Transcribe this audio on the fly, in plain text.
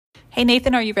Hey,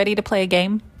 Nathan, are you ready to play a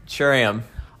game? Sure am.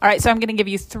 All right, so I'm going to give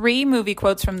you 3 movie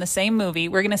quotes from the same movie.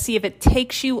 We're going to see if it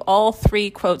takes you all 3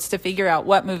 quotes to figure out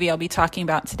what movie I'll be talking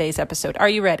about in today's episode. Are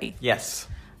you ready? Yes.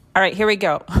 All right, here we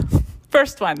go.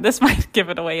 First one. This might give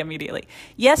it away immediately.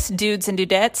 Yes, dudes and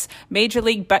dudettes, Major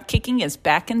League butt kicking is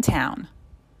back in town.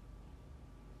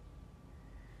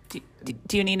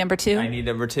 Do you need number 2? I need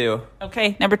number 2.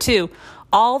 Okay, number 2.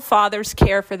 All fathers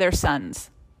care for their sons.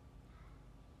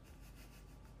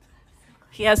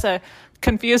 He has a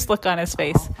confused look on his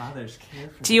face. All fathers care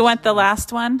for Do you want the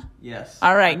last one? Yes.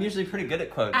 All right. I'm usually pretty good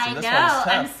at quotes. I and this know. one's tough.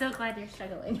 I'm so glad you're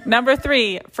struggling. Number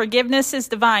 3, forgiveness is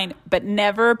divine, but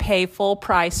never pay full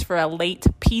price for a late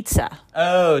pizza.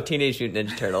 Oh, Teenage Mutant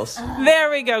Ninja Turtles.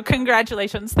 There we go.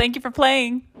 Congratulations. Thank you for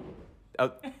playing.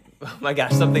 Oh my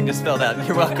gosh, something just fell down.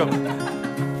 You're welcome.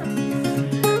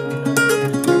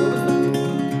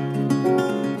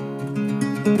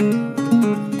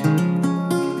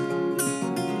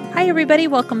 Hi, everybody.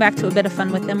 Welcome back to A Bit of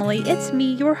Fun with Emily. It's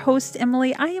me, your host,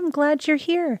 Emily. I am glad you're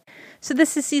here. So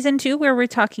this is season 2, where we're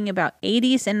talking about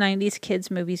 80s and 90s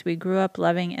kids movies we grew up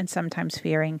loving and sometimes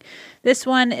fearing. This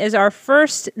one is our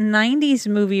first 90s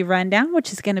movie rundown,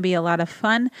 which is going to be a lot of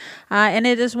fun. And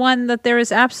it is one that there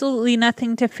is absolutely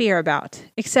nothing to fear about,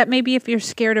 except maybe if you're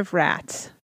scared of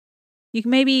rats. You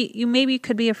maybe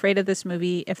could be afraid of this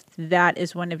movie if that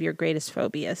is one of your greatest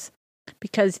phobias,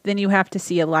 because then you have to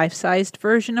see a life-sized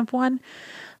version of one.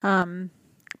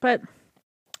 But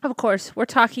of course, we're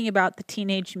talking about the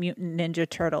Teenage Mutant Ninja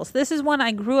Turtles. This is one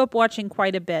I grew up watching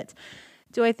quite a bit.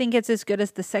 Do I think it's as good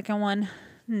as the second one?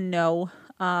 No,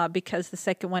 because the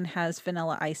second one has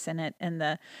Vanilla Ice in it and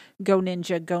the Go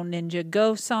Ninja,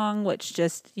 Go song, which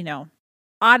just,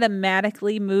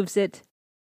 automatically moves it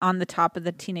on the top of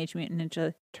the Teenage Mutant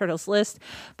Ninja Turtles list.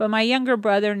 But my younger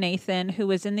brother, Nathan, who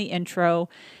was in the intro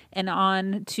and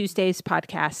on Tuesday's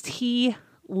podcast, he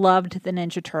loved the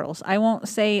Ninja Turtles. I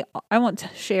won't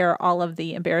share all of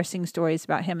the embarrassing stories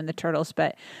about him and the Turtles,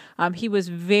 but he was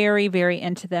very, very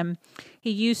into them. He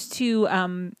used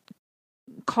to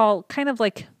call kind of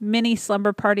like mini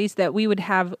slumber parties that we would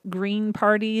have green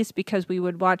parties because we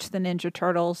would watch the Ninja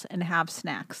Turtles and have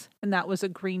snacks. And that was a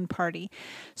green party.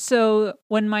 So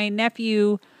when my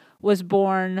nephew was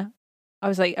born, I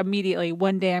was like, immediately,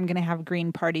 one day I'm going to have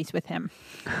green parties with him.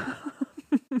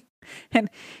 And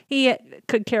he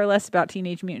could care less about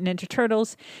Teenage Mutant Ninja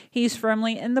Turtles. He's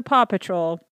firmly in the Paw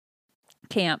Patrol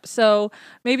camp. So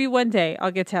maybe one day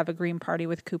I'll get to have a green party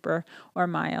with Cooper or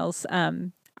Miles.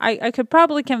 I could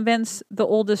probably convince the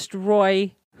oldest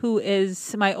Roy, who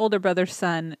is my older brother's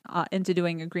son, into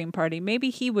doing a green party.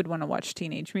 Maybe he would want to watch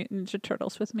Teenage Mutant Ninja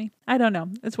Turtles with me. I don't know.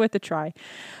 It's worth a try.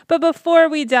 But before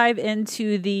we dive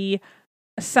into the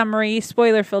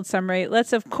spoiler-filled summary,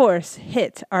 let's, of course,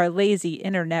 hit our lazy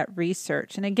internet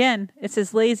research. And again, it's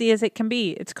as lazy as it can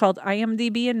be. It's called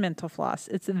IMDb and Mental Floss.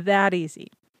 It's that easy.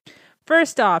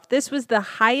 First off, this was the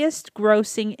highest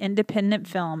grossing independent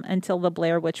film until The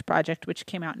Blair Witch Project, which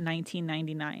came out in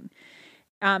 1999,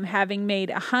 having made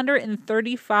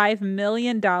 $135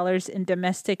 million in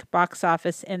domestic box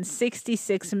office and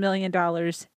 $66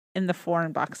 million in the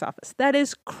foreign box office. That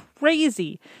is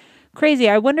crazy. Crazy.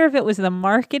 I wonder if it was the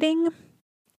marketing.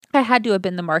 It had to have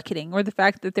been the marketing, or the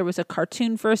fact that there was a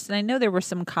cartoon first, and I know there were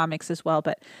some comics as well,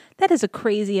 but that is a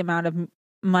crazy amount of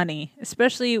money,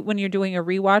 especially when you're doing a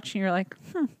rewatch and you're like,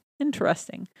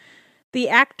 interesting. The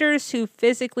actors who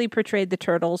physically portrayed the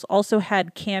Turtles also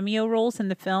had cameo roles in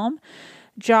the film.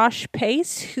 Josh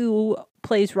Pace, who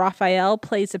plays Raphael,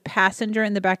 plays a passenger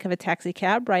in the back of a taxi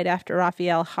cab right after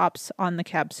Raphael hops on the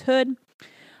cab's hood.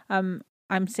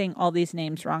 I'm saying all these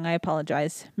names wrong. I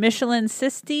apologize. Michelin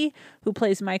Sisti, who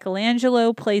plays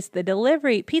Michelangelo, plays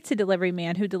the pizza delivery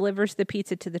man who delivers the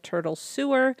pizza to the turtle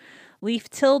sewer. Leif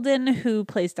Tilden, who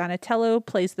plays Donatello,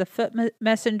 plays the foot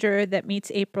messenger that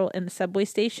meets April in the subway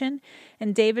station.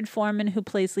 And David Foreman, who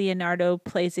plays Leonardo,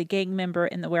 plays a gang member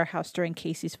in the warehouse during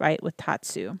Casey's fight with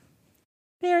Tatsu.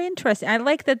 Very interesting. I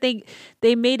like that they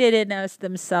made it in as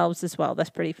themselves as well. That's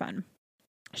pretty fun.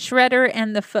 Shredder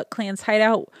and the Foot Clan's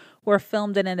hideout were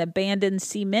filmed in an abandoned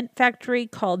cement factory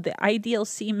called the Ideal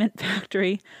Cement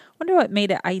Factory. Wonder what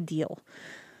made it ideal.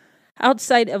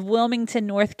 Outside of Wilmington,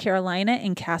 North Carolina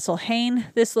in Castle Hayne,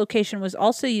 this location was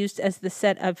also used as the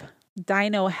set of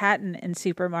Dino Hatton in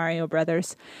Super Mario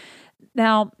Brothers.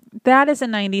 Now, that is a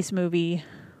 90s movie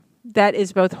that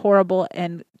is both horrible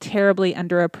and terribly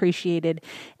underappreciated.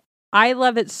 I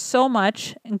love it so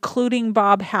much, including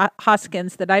Bob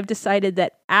Hoskins, that I've decided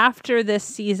that after this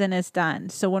season is done,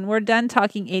 so when we're done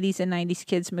talking 80s and 90s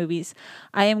kids movies,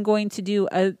 I am going to do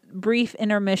a brief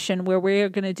intermission where we're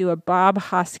going to do a Bob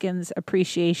Hoskins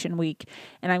Appreciation Week,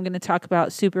 and I'm going to talk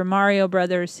about Super Mario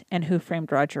Brothers and Who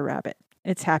Framed Roger Rabbit.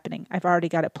 It's happening. I've already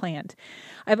got it planned.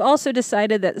 I've also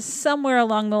decided that somewhere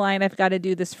along the line, I've got to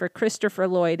do this for Christopher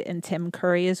Lloyd and Tim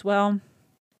Curry as well.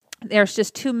 There's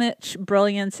just too much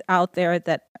brilliance out there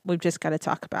that we've just got to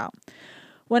talk about.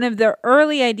 One of the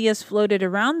early ideas floated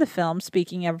around the film,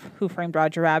 speaking of Who Framed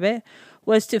Roger Rabbit,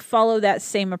 was to follow that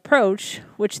same approach,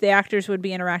 which the actors would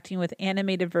be interacting with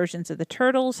animated versions of the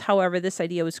turtles. However, this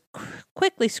idea was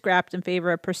quickly scrapped in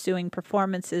favor of pursuing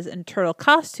performances in turtle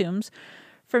costumes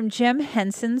from Jim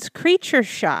Henson's Creature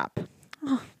Shop.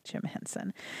 Oh, Jim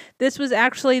Henson. This was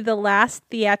actually the last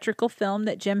theatrical film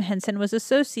that Jim Henson was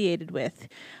associated with.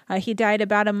 He died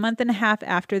about a month and a half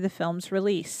after the film's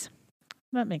release.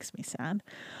 That makes me sad.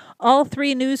 All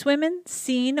 3 newswomen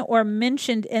seen or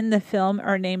mentioned in the film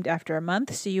are named after a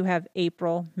month. So you have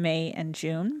April, May, and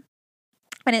June.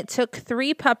 And it took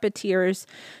 3 puppeteers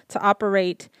to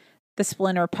operate the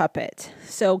Splinter puppet.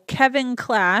 So Kevin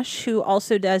Clash, who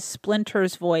also does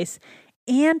Splinter's voice,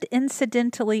 and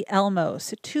incidentally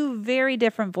Elmo's, 2 very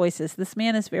different voices. This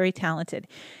man is very talented.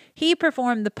 He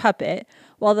performed the puppet,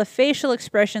 while the facial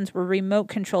expressions were remote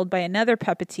controlled by another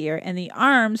puppeteer, and the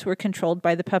arms were controlled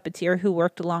by the puppeteer who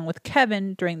worked along with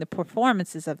Kevin during the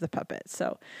performances of the puppet.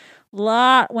 So a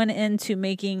lot went into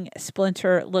making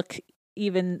Splinter look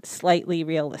even slightly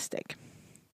realistic.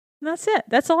 And that's it.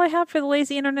 That's all I have for the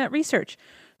lazy internet research.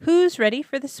 Who's ready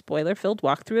for the spoiler-filled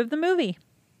walkthrough of the movie?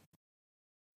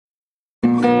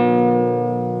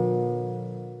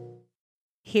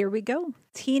 Here we go.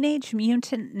 Teenage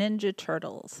Mutant Ninja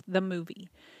Turtles, the movie.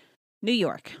 New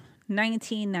York,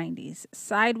 1990s.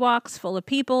 Sidewalks full of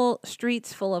people,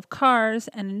 streets full of cars,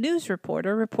 and a news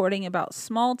reporter reporting about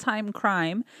small-time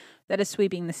crime that is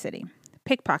sweeping the city.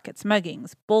 Pickpockets,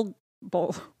 muggings,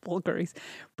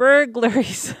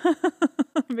 burglaries,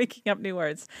 making up new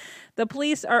words. The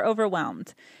police are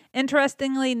overwhelmed.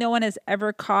 Interestingly, no one has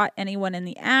ever caught anyone in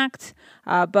the act,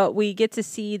 but we get to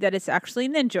see that it's actually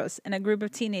ninjas and a group of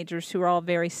teenagers who are all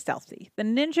very stealthy. The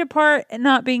ninja part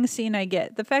not being seen, I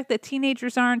get. The fact that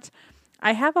teenagers aren't,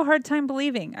 I have a hard time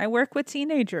believing. I work with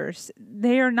teenagers.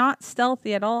 They are not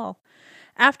stealthy at all.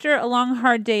 After a long,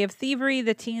 hard day of thievery,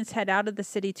 the teens head out of the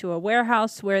city to a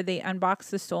warehouse where they unbox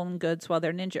the stolen goods while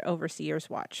their ninja overseers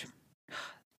watch.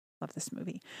 Love this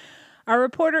movie. Our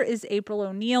reporter is April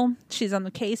O'Neil. She's on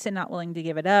the case and not willing to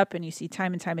give it up. And you see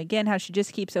time and time again how she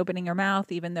just keeps opening her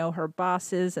mouth, even though her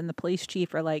bosses and the police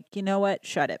chief are like, you know what?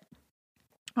 Shut it.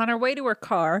 On her way to her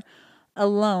car,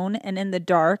 alone and in the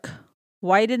dark,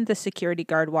 why didn't the security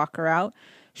guard walk her out?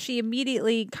 She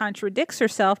immediately contradicts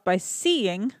herself by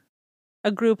seeing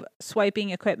a group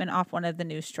swiping equipment off one of the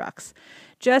news trucks.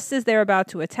 Just as they're about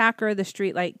to attack her, the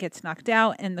streetlight gets knocked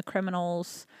out and the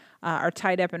criminals are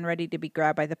tied up and ready to be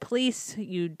grabbed by the police.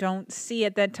 You don't see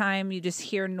at that time. You just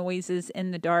hear noises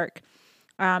in the dark.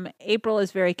 April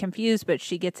is very confused, but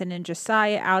she gets a ninja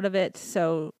sai out of it.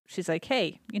 So she's like,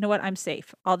 hey, you know what? I'm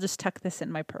safe. I'll just tuck this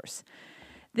in my purse.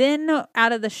 Then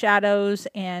out of the shadows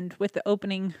and with the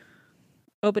opening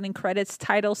credits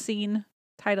title screen,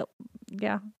 the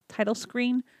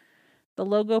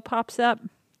logo pops up.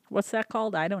 What's that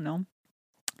called? I don't know.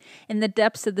 In the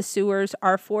depths of the sewers,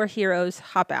 our 4 heroes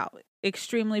hop out,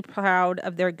 extremely proud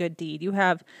of their good deed. You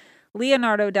have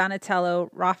Leonardo, Donatello,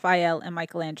 Raphael, and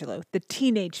Michelangelo, the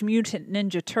Teenage Mutant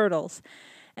Ninja Turtles.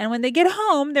 And when they get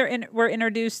home, we're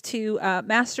introduced to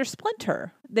Master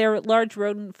Splinter, their large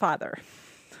rodent father.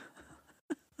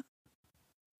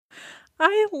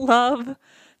 I love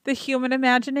the human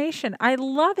imagination. I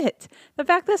love it. The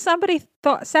fact that somebody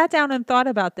sat down and thought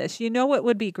about this, you know what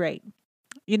would be great?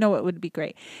 You know what would be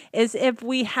great? Is if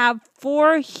we have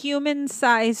 4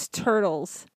 human-sized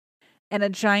turtles and a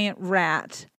giant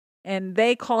rat, and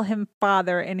they call him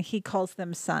father and he calls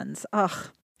them sons. Ugh,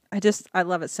 I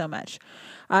love it so much.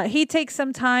 He takes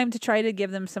some time to try to give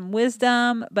them some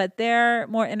wisdom, but they're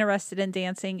more interested in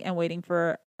dancing and waiting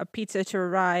for a pizza to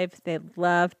arrive. They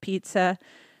love pizza.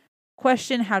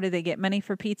 Question, how do they get money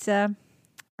for pizza?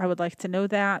 I would like to know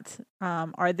that.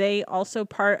 Are they also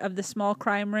part of the small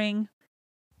crime ring?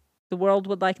 The world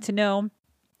would like to know.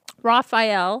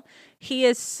 Raphael, he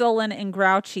is sullen and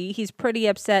grouchy. He's pretty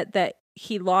upset that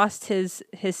he lost his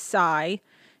sai,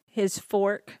 his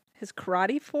fork, his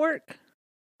karate fork.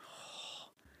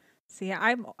 See,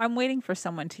 I'm waiting for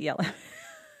someone to yell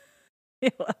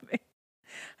at me.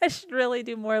 I should really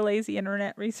do more lazy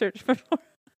internet research before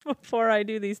before I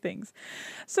do these things.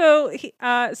 So,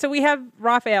 so we have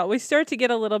Raphael. We start to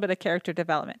get a little bit of character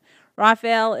development.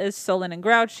 Raphael is sullen and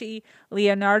grouchy.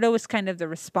 Leonardo is kind of the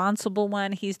responsible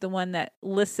one. He's the one that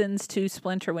listens to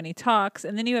Splinter when he talks.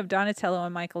 And then you have Donatello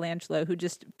and Michelangelo, who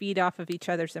just feed off of each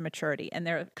other's immaturity, and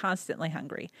they're constantly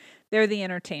hungry. They're the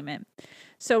entertainment.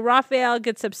 So Raphael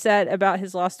gets upset about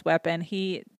his lost weapon.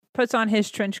 He puts on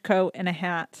his trench coat and a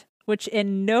hat, which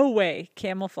in no way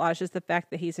camouflages the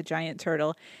fact that he's a giant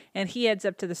turtle, and he heads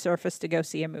up to the surface to go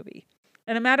see a movie.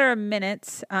 In a matter of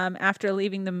minutes after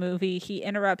leaving the movie, he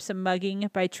interrupts a mugging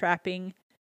by tripping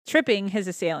his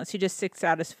assailants. He just sticks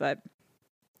out his foot.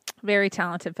 Very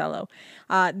talented fellow.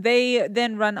 They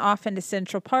then run off into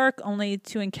Central Park, only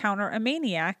to encounter a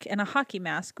maniac in a hockey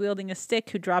mask wielding a stick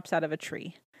who drops out of a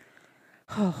tree.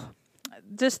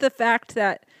 Just the fact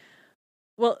that,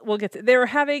 well, we'll get to, they were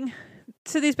having...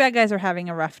 So these bad guys are having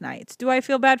a rough night. Do I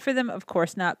feel bad for them? Of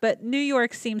course not. But New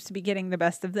York seems to be getting the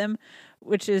best of them,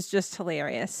 which is just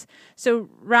hilarious. So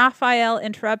Raphael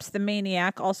interrupts the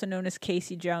maniac, also known as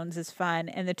Casey Jones, as fun,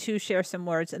 and the two share some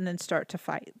words and then start to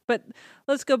fight. But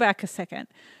let's go back a second.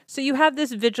 So you have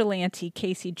this vigilante,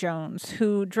 Casey Jones,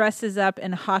 who dresses up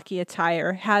in hockey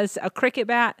attire, has a cricket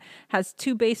bat, has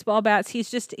 2 baseball bats.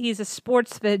 He's a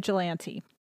sports vigilante,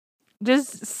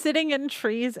 just sitting in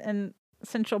trees and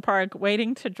Central Park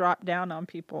waiting to drop down on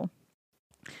people.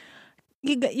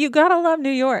 You gotta love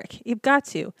New York. You've got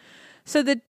to. So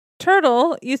the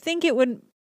turtle, you think it would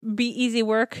be easy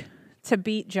work to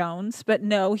beat Jones, but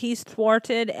no, he's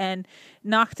thwarted and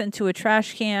knocked into a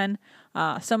trash can.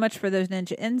 So much for those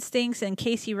ninja instincts. And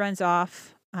Casey runs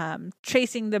off,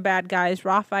 chasing the bad guys.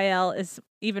 Raphael is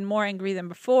even more angry than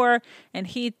before, and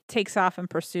he takes off in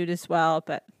pursuit as well,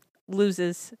 but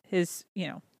loses his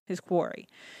quarry.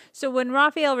 So when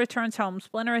Raphael returns home,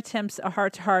 Splinter attempts a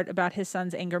heart-to-heart about his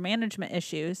son's anger management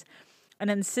issues and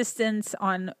insistence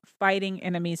on fighting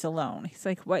enemies alone. He's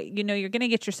like, "What? You're going to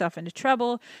get yourself into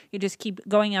trouble. You just keep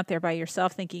going out there by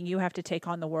yourself thinking you have to take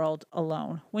on the world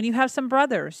alone. When you have some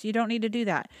brothers, you don't need to do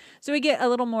that." So we get a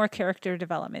little more character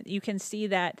development. You can see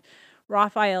that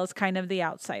Raphael is kind of the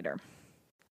outsider.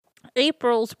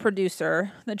 April's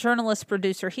producer, the journalist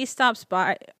producer, he stops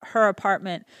by her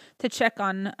apartment to check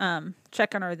on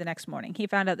her the next morning. He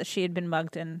found out that she had been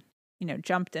mugged and,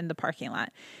 jumped in the parking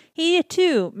lot. He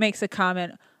too makes a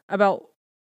comment about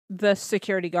the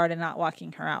security guard and not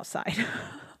walking her outside.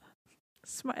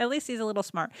 At least he's a little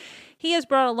smart. He has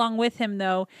brought along with him,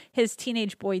 though, his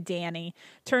teenage boy, Danny.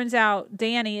 Turns out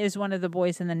Danny is one of the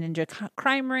boys in the ninja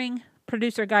crime ring.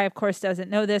 Producer guy, of course, doesn't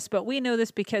know this, but we know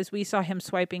this because we saw him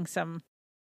swiping some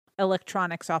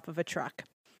electronics off of a truck.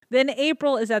 Then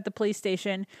April is at the police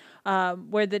station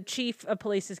where the chief of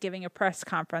police is giving a press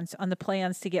conference on the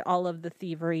plans to get all of the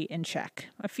thievery in check.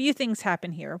 A few things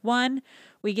happen here. 1,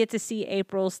 we get to see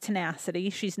April's tenacity.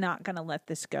 She's not going to let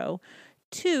this go.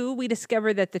 2, we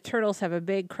discover that the turtles have a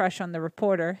big crush on the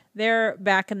reporter. They're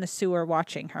back in the sewer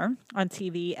watching her on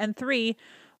TV. And 3,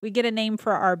 we get a name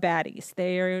for our baddies.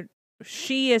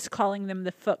 She is calling them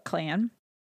the Foot Clan,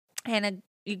 and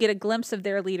you get a glimpse of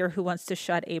their leader who wants to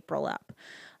shut April up.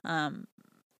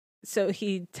 So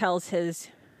he tells his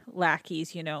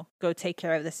lackeys, go take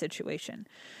care of the situation.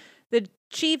 The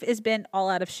chief is bent all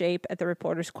out of shape at the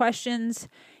reporter's questions,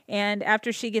 and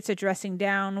after she gets a dressing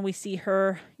down, we see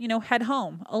her, head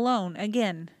home alone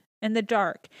again in the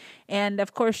dark. And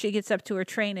of course, she gets up to her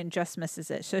train and just misses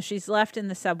it. So she's left in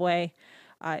the subway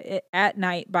at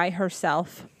night by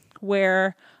herself,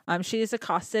 where she is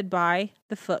accosted by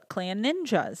the Foot Clan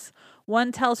ninjas.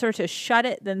 One tells her to shut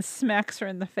it, then smacks her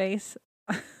in the face.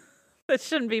 That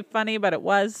shouldn't be funny, but it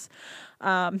was.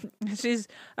 She's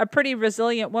a pretty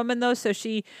resilient woman, though, so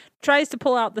she tries to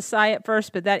pull out the sai at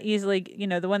first, but that easily,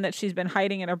 the one that she's been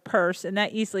hiding in her purse, and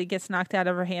that easily gets knocked out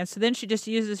of her hands. So then she just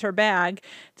uses her bag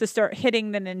to start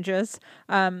hitting the ninjas,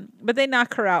 but they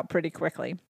knock her out pretty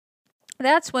quickly.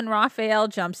 That's when Raphael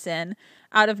jumps in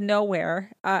out of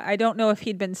nowhere. I don't know if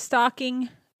he'd been stalking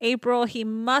April. He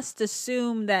must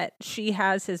assume that she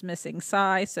has his missing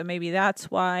sai, so maybe that's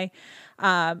why.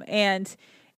 And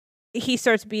he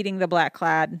starts beating the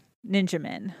black-clad ninja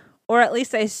men. Or at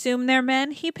least I assume they're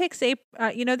men. He picks they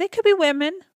could be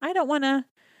women. I don't want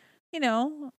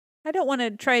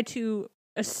to try to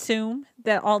assume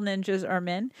that all ninjas are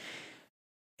men.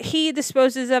 He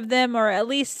disposes of them, or at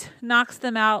least knocks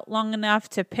them out long enough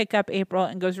to pick up April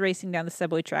and goes racing down the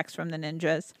subway tracks from the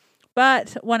ninjas.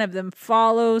 But one of them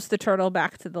follows the turtle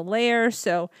back to the lair.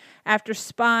 So after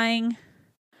spying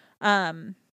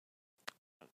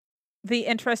the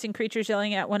interesting creatures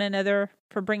yelling at one another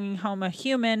for bringing home a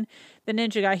human, the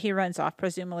ninja guy, he runs off,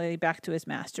 presumably back to his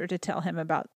master to tell him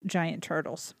about giant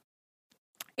turtles.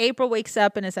 April wakes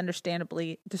up and is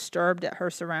understandably disturbed at her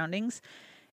surroundings.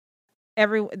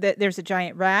 There's a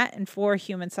giant rat and 4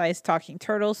 human-sized talking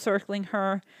turtles circling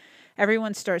her.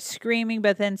 Everyone starts screaming,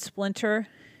 but then Splinter,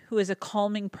 who is a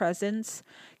calming presence,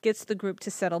 gets the group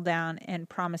to settle down and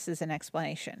promises an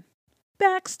explanation.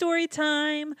 Backstory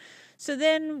time. So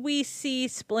then we see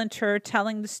Splinter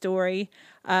telling the story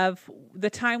of the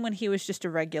time when he was just a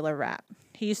regular rat.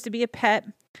 He used to be a pet,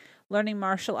 learning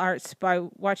martial arts by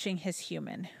watching his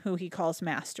human, who he calls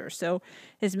master. So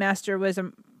his master was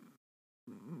a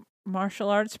martial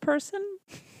arts person.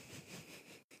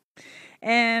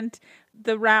 And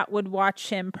the rat would watch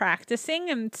him practicing,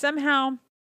 and somehow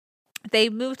they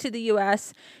move to the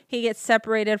U.S. He gets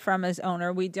separated from his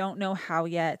owner. We don't know how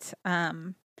yet.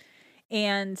 And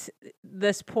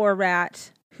this poor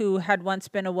rat, who had once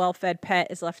been a well-fed pet,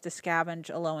 is left to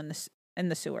scavenge alone in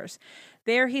the sewers.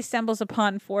 There he stumbles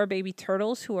upon 4 baby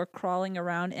turtles who are crawling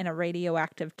around in a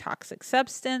radioactive toxic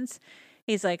substance.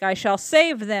 He's like, I shall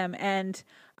save them. And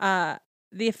the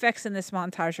effects in this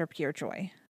montage are pure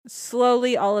joy.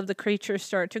 Slowly, all of the creatures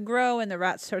start to grow, and the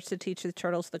rat starts to teach the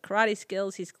turtles the karate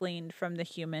skills he's gleaned from the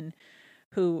human,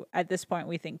 who at this point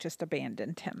we think just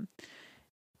abandoned him.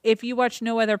 If you watch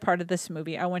no other part of this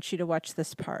movie, I want you to watch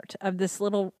this part of this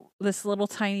little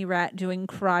tiny rat doing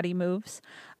karate moves,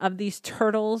 of these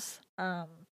turtles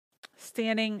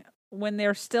standing when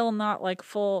they're still not like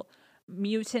full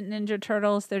mutant ninja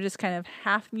turtles. They're just kind of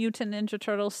half mutant ninja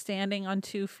turtles standing on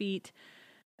 2 feet.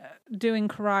 Doing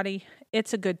karate.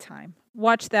 It's a good time.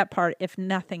 Watch that part if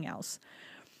nothing else.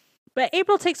 But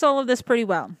April takes all of this pretty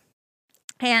well.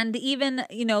 And even,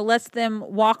 lets them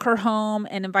walk her home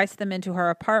and invites them into her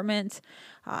apartment.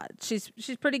 She's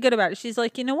pretty good about it. She's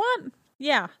like, you know what?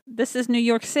 Yeah, this is New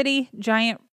York City,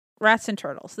 giant rats and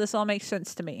turtles. This all makes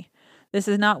sense to me. This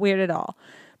is not weird at all.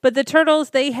 But the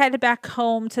turtles, they head back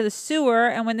home to the sewer,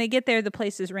 and when they get there, the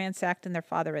place is ransacked and their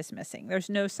father is missing. There's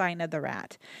no sign of the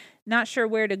rat. Not sure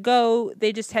where to go.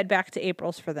 They just head back to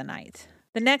April's for the night.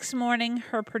 The next morning,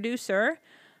 her producer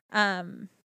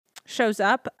shows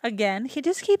up again. He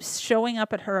just keeps showing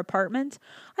up at her apartment.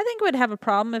 I think I would have a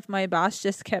problem if my boss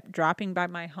just kept dropping by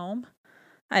my home.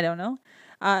 I don't know.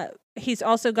 He's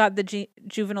also got the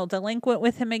juvenile delinquent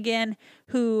with him again,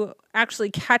 who actually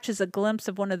catches a glimpse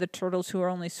of one of the turtles who are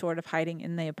only sort of hiding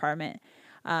in the apartment.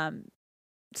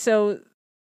 So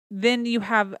then you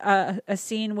have a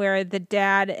scene where the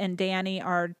dad and Danny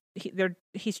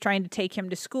he's trying to take him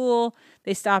to school.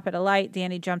 They stop at a light.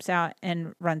 Danny jumps out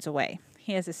and runs away.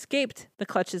 He has escaped the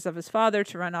clutches of his father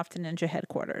to run off to Ninja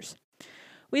headquarters.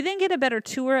 We then get a better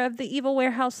tour of the evil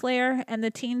warehouse lair and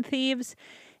the teen thieves.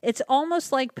 It's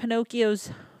almost like Pinocchio's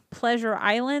Pleasure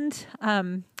Island.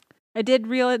 I did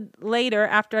realize later,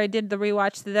 after I did the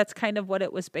rewatch, that that's kind of what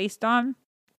it was based on.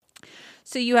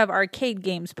 So you have arcade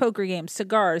games, poker games,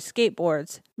 cigars,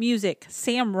 skateboards, music,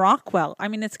 Sam Rockwell. I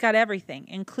mean, it's got everything,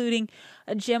 including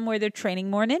a gym where they're training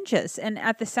more ninjas. And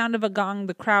at the sound of a gong,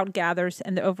 the crowd gathers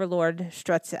and the overlord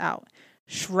struts out.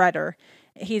 Shredder.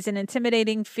 He's an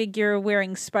intimidating figure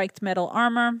wearing spiked metal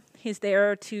armor. He's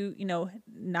there to, induct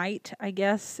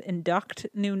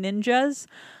new ninjas.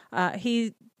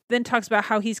 He then talks about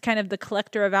how he's kind of the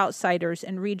collector of outsiders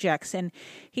and rejects, and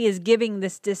he is giving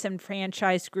this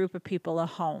disenfranchised group of people a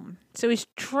home. So he's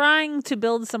trying to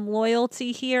build some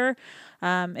loyalty here.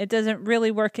 It doesn't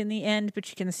really work in the end, but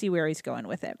you can see where he's going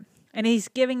with it. And he's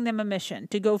giving them a mission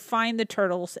to go find the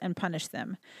turtles and punish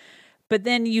them. But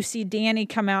then you see Danny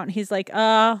come out and he's like,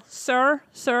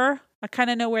 sir, I kind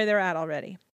of know where they're at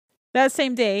already. That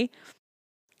same day,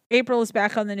 April is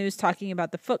back on the news talking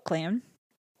about the Foot Clan.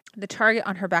 The target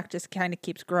on her back just kind of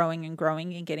keeps growing and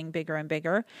growing and getting bigger and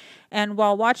bigger. And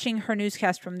while watching her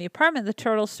newscast from the apartment, the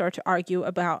turtles start to argue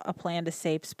about a plan to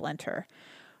save Splinter.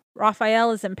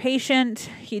 Raphael is impatient.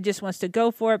 He just wants to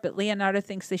go for it, but Leonardo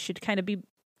thinks they should kind of be,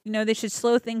 they should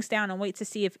slow things down and wait to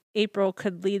see if April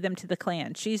could lead them to the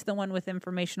clan. She's the one with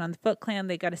information on the Foot Clan.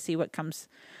 They got to see what comes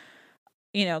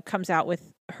out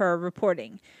with her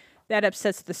reporting. That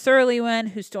upsets the surly one,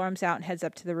 who storms out and heads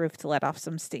up to the roof to let off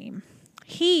some steam.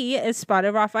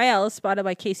 Raphael is spotted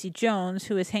by Casey Jones,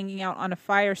 who is hanging out on a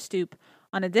fire stoop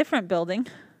on a different building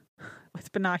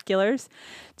with binoculars.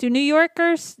 Do New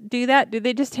Yorkers do that? Do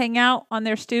they just hang out on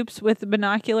their stoops with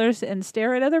binoculars and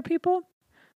stare at other people?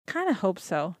 Kind of hope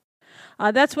so.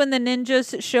 That's when the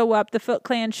ninjas show up. The Foot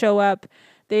Clan show up.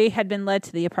 They had been led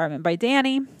to the apartment by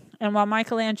Danny. And while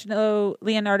Michelangelo,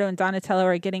 Leonardo, and Donatello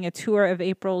are getting a tour of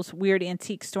April's weird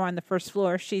antique store on the first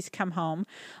floor, she's come home.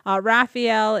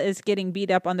 Raphael is getting beat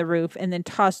up on the roof and then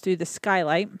tossed through the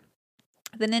skylight.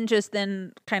 The ninjas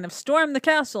then kind of storm the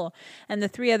castle, and the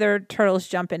three other turtles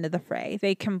jump into the fray.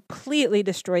 They completely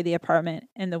destroy the apartment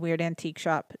in the weird antique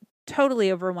shop,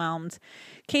 totally overwhelmed.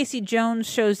 Casey Jones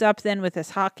shows up then with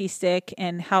his hockey stick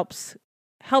and helps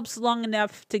long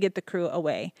enough to get the crew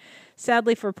away.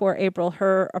 Sadly for poor April,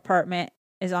 her apartment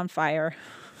is on fire.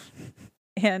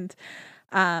 and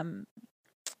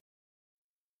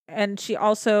she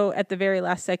also, at the very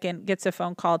last second, gets a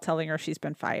phone call telling her she's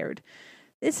been fired.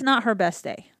 It's not her best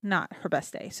day. Not her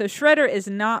best day. So Shredder is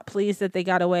not pleased that they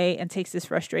got away and takes this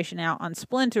frustration out on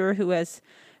Splinter, who has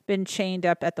been chained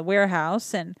up at the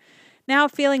warehouse. And now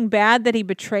feeling bad that he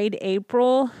betrayed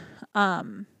April,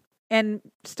 and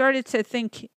started to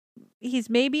think he's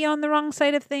maybe on the wrong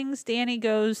side of things, Danny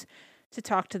goes to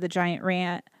talk to the giant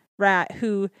rat,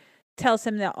 who tells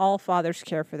him that all fathers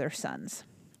care for their sons,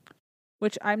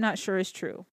 which I'm not sure is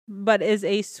true, but is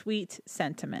a sweet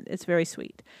sentiment. It's very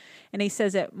sweet. And he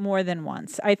says it more than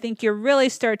once. I think you really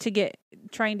start to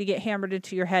trying to get hammered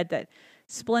into your head that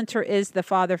Splinter is the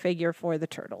father figure for the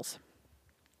turtles.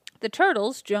 The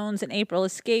turtles, Jones and April,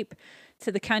 escape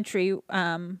to the country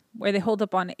where they hold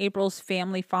up on April's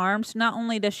family farm. So not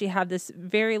only does she have this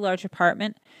very large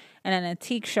apartment and an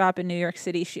antique shop in New York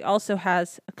City, she also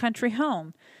has a country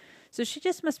home. So she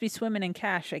just must be swimming in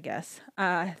cash, I guess.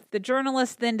 The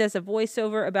journalist then does a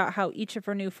voiceover about how each of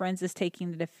her new friends is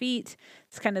taking the defeat.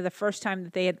 It's kind of the first time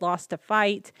that they had lost a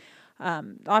fight,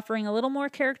 offering a little more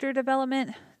character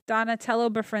development. Donatello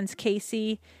befriends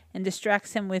Casey and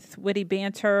distracts him with witty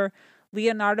banter.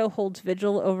 Leonardo holds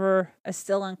vigil over a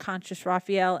still unconscious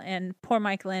Raphael, and poor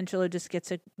Michelangelo just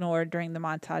gets ignored during the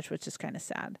montage, which is kind of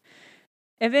sad.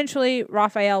 Eventually,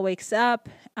 Raphael wakes up,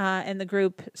 and the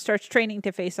group starts training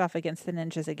to face off against the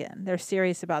ninjas again. They're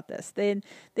serious about this. They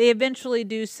eventually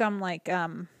do some,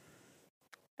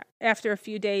 after a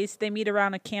few days, they meet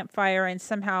around a campfire and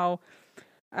somehow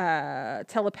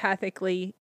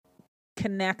telepathically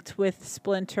connect with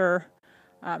Splinter,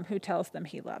 who tells them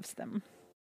he loves them.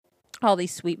 All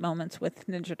these sweet moments with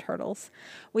Ninja Turtles.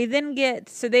 We then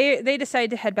they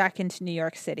decide to head back into New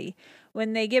York City.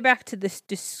 When they get back to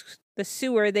the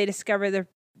sewer, they discover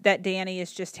that Danny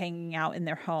is just hanging out in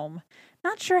their home.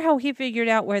 Not sure how he figured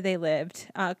out where they lived,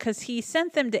 because he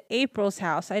sent them to April's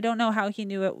house. I don't know how he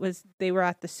knew they were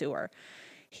at the sewer.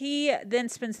 He then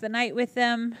spends the night with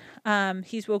them.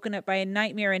 He's woken up by a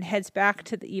nightmare and heads back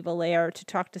to the evil lair to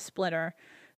talk to Splinter,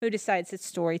 who decides it's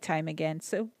story time again.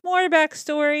 So more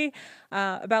backstory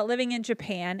about living in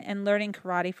Japan and learning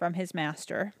karate from his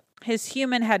master. His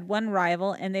human had one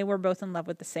rival, and they were both in love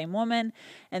with the same woman.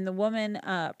 And the woman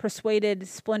persuaded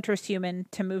Splinter's human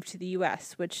to move to the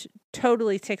U.S., which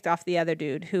totally ticked off the other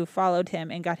dude, who followed him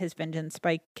and got his vengeance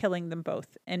by killing them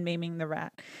both and maiming the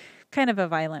rat. Kind of a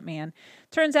violent man.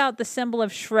 Turns out the symbol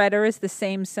of Shredder is the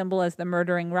same symbol as the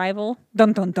murdering rival.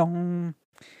 Dun dun dun.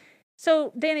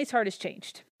 So Danny's heart has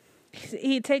changed.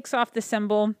 He takes off the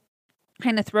symbol,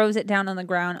 kind of throws it down on the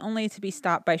ground, only to be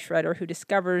stopped by Shredder, who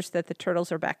discovers that the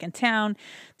turtles are back in town.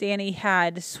 Danny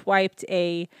had swiped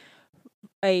a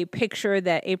picture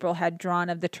that April had drawn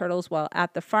of the turtles while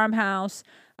at the farmhouse.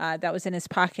 That was in his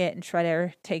pocket, and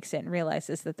Shredder takes it and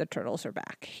realizes that the turtles are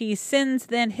back. He sends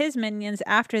then his minions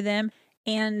after them,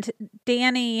 and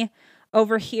Danny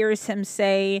overhears him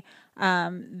say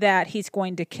that he's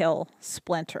going to kill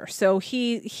Splinter. So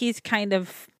he's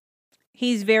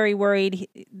very worried.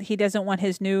 He doesn't want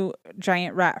his new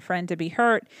giant rat friend to be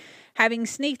hurt. Having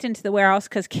sneaked into the warehouse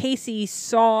because Casey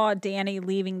saw Danny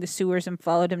leaving the sewers and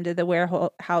followed him to the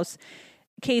warehouse,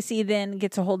 Casey then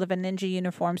gets a hold of a ninja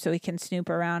uniform so he can snoop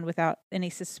around without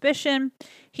any suspicion.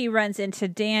 He runs into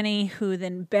Danny, who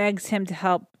then begs him to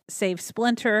help save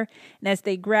Splinter. And as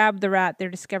they grab the rat, they're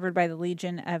discovered by the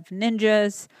Legion of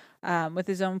Ninjas. With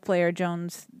his own flair,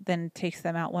 Jones then takes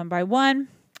them out one by one.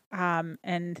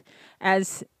 And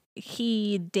as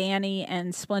Danny,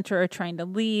 and Splinter are trying to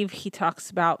leave, he talks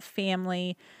about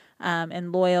family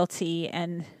and loyalty,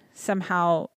 and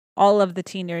somehow all of the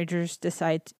teenagers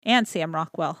decide, and Sam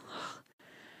Rockwell.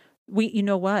 You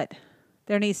know what?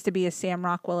 There needs to be a Sam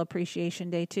Rockwell Appreciation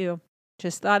Day too.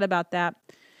 Just thought about that.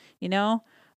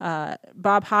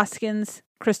 Bob Hoskins,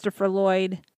 Christopher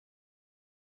Lloyd,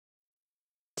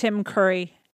 Tim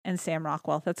Curry, and Sam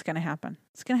Rockwell. That's going to happen.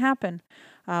 It's going to happen.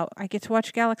 I get to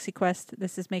watch Galaxy Quest.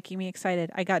 This is making me excited.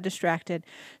 I got distracted.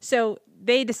 So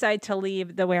they decide to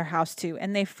leave the warehouse too,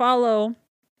 and they follow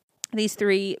these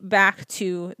three back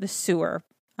to the sewer,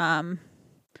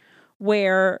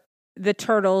 where the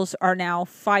turtles are now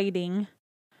fighting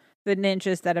the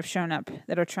ninjas that have shown up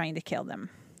that are trying to kill them.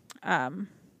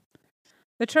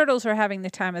 The turtles are having the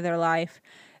time of their life.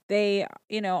 They,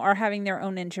 are having their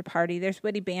own ninja party. There's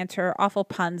witty banter, awful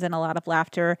puns, and a lot of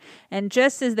laughter. And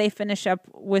just as they finish up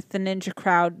with the ninja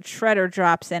crowd, Shredder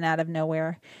drops in out of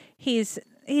nowhere. He's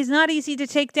not easy to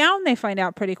take down, they find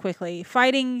out pretty quickly.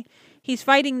 He's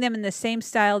fighting them in the same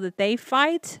style that they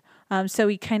fight. So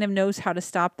he kind of knows how to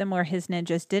stop them where his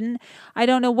ninjas didn't. I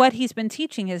don't know what he's been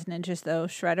teaching his ninjas, though,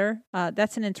 Shredder.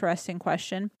 That's an interesting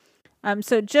question.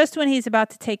 So just when he's about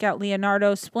to take out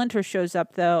Leonardo, Splinter shows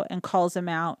up, though, and calls him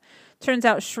out. Turns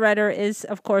out Shredder is,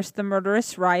 of course, the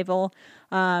murderous rival.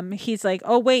 He's like,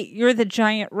 oh, wait, you're the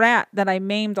giant rat that I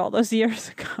maimed all those years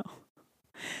ago.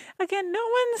 Again, no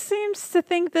one seems to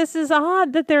think this is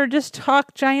odd that they're just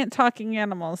giant talking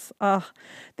animals. The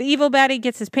evil baddie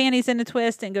gets his panties in a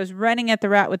twist and goes running at the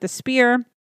rat with the spear.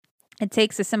 It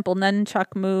takes a simple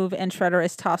nunchuck move, and Shredder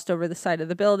is tossed over the side of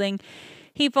the building.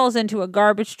 He falls into a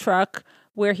garbage truck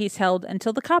where he's held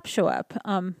until the cops show up.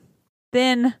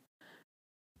 Then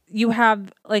you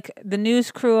have the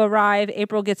news crew arrive.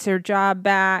 April gets her job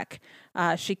back.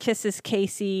 She kisses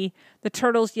Casey. The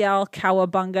turtles yell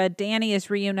cowabunga. Danny is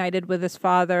reunited with his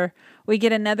father. We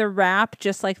get another rap,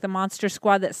 just like the Monster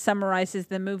Squad, that summarizes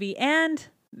the movie and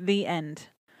the end.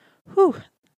 Whew.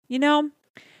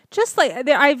 Just like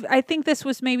I think this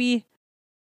was maybe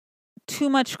too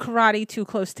much karate too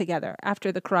close together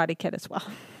after the Karate Kid as well.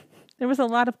 There was a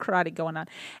lot of karate going on.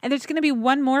 And there's going to be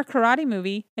one more karate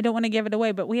movie. I don't want to give it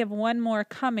away, but we have one more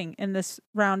coming in this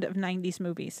round of 90s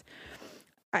movies.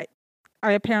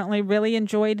 I apparently really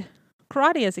enjoyed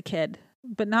karate as a kid,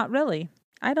 but not really.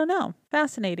 I don't know.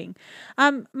 Fascinating.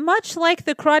 Much like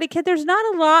the Karate Kid, there's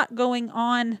not a lot going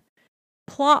on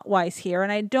plot-wise here,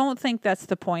 and I don't think that's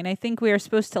the point. I think we are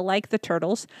supposed to like the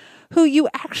turtles, who you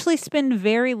actually spend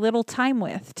very little time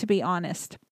with, to be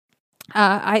honest.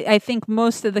 I think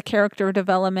most of the character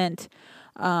development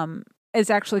is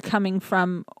actually coming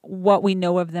from what we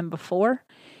know of them before.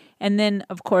 And then,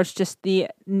 of course, just the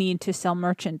need to sell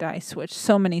merchandise, which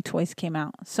so many toys came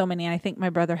out. So many. I think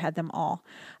my brother had them all.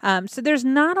 So there's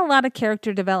not a lot of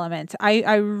character development.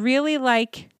 I really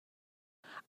like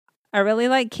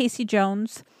Casey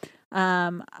Jones.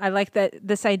 I like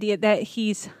this idea that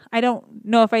I don't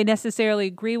know if I necessarily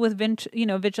agree with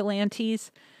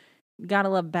vigilantes. Gotta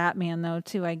love Batman, though,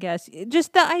 too, I guess.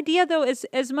 Just the idea, though, is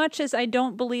as much as I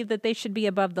don't believe that they should be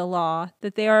above the law,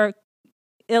 that they are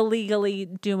illegally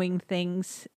doing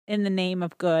things in the name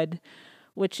of good,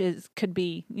 which could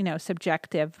be,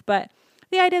 subjective. But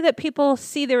the idea that people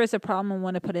see there is a problem and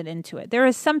want to put it into it. There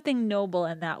is something noble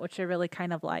in that, which I really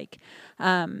kind of like.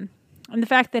 And the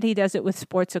fact that he does it with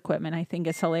sports equipment, I think,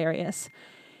 is hilarious.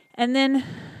 And then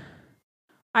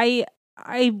I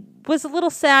was a little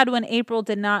sad when April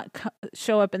did not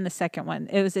show up in the second one.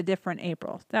 It was a different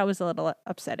April. That was a little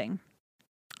upsetting.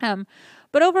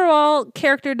 But overall,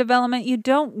 character development, you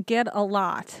don't get a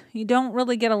lot. You don't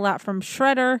really get a lot from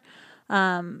Shredder.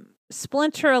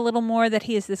 Splinter, a little more, that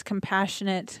he is this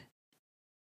compassionate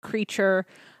creature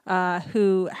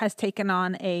who has taken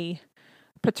on a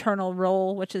paternal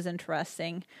role, which is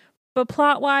interesting. But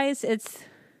plot-wise, it's,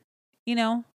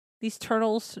 these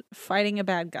turtles fighting a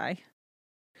bad guy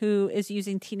who is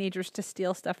using teenagers to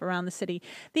steal stuff around the city.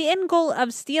 The end goal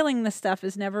of stealing the stuff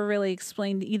is never really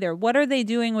explained either. What are they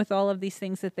doing with all of these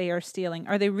things that they are stealing?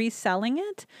 Are they reselling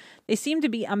it? They seem to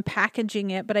be unpackaging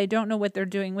it, but I don't know what they're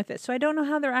doing with it. So I don't know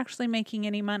how they're actually making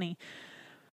any money.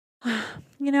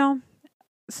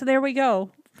 So there we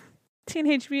go.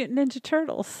 Teenage Mutant Ninja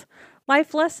Turtles.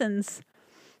 Life lessons.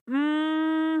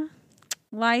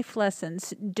 Life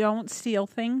lessons. Don't steal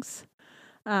things.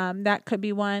 That could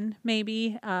be one.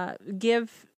 Maybe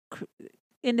give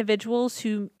individuals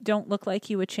who don't look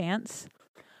like you a chance.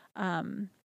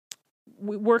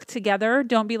 We work together.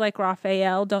 Don't be like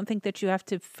Raphael. Don't think that you have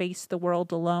to face the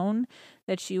world alone,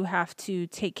 that you have to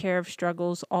take care of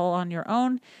struggles all on your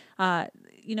own.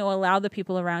 Allow the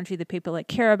people around you, the people that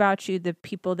care about you, the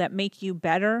people that make you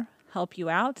better, help you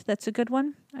out. That's a good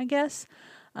one, I guess.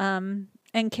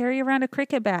 And carry around a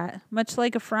cricket bat. Much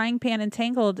like a frying pan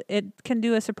entangled, it can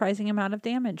do a surprising amount of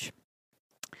damage.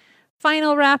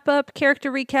 Final wrap up,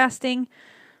 character recasting.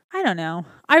 I don't know.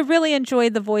 I really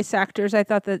enjoyed the voice actors. I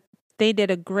thought that they did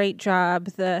a great job.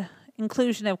 The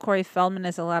inclusion of Corey Feldman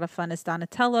is a lot of fun as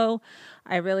Donatello.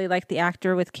 I really liked the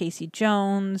actor with Casey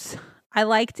Jones. I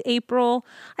liked April.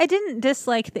 I didn't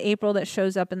dislike the April that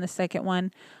shows up in the second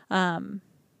one.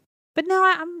 But no,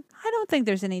 I don't think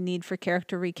there's any need for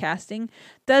character recasting.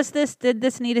 Did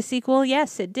this need a sequel?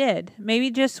 Yes, it did.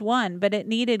 Maybe just one, but it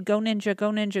needed Go Ninja,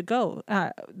 Go Ninja, Go.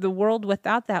 The world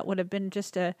without that would have been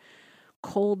just a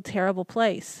cold, terrible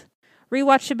place.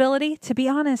 Rewatchability, to be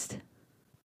honest,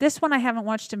 this one I haven't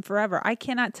watched in forever. I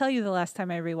cannot tell you the last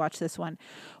time I rewatched this one.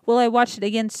 Will I watch it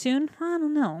again soon? I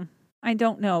don't know. I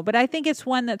don't know. But I think it's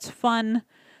one that's fun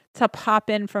to pop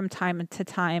in from time to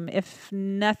time, if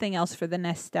nothing else for the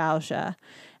nostalgia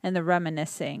and the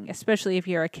reminiscing, especially if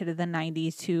you're a kid of the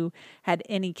 90s who had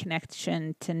any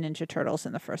connection to Ninja Turtles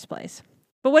in the first place.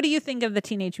 But what do you think of the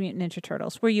Teenage Mutant Ninja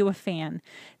Turtles? Were you a fan?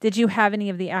 Did you have any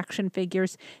of the action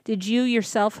figures? Did you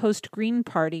yourself host green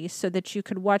parties so that you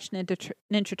could watch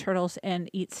Ninja Turtles and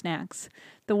eat snacks?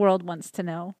 The world wants to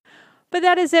know. But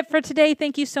that is it for today.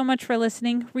 Thank you so much for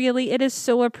listening. Really, it is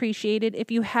so appreciated. If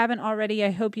you haven't already,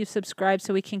 I hope you subscribe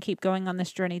so we can keep going on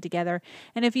this journey together.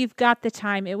 And if you've got the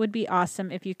time, it would be awesome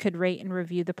if you could rate and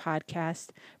review the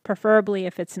podcast, preferably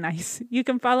if it's nice. You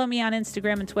can follow me on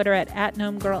Instagram and Twitter at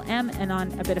 @GnomeGirlM and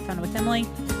on A Bit of Fun with Emily.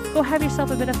 Go have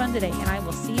yourself a bit of fun today, and I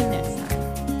will see you next time.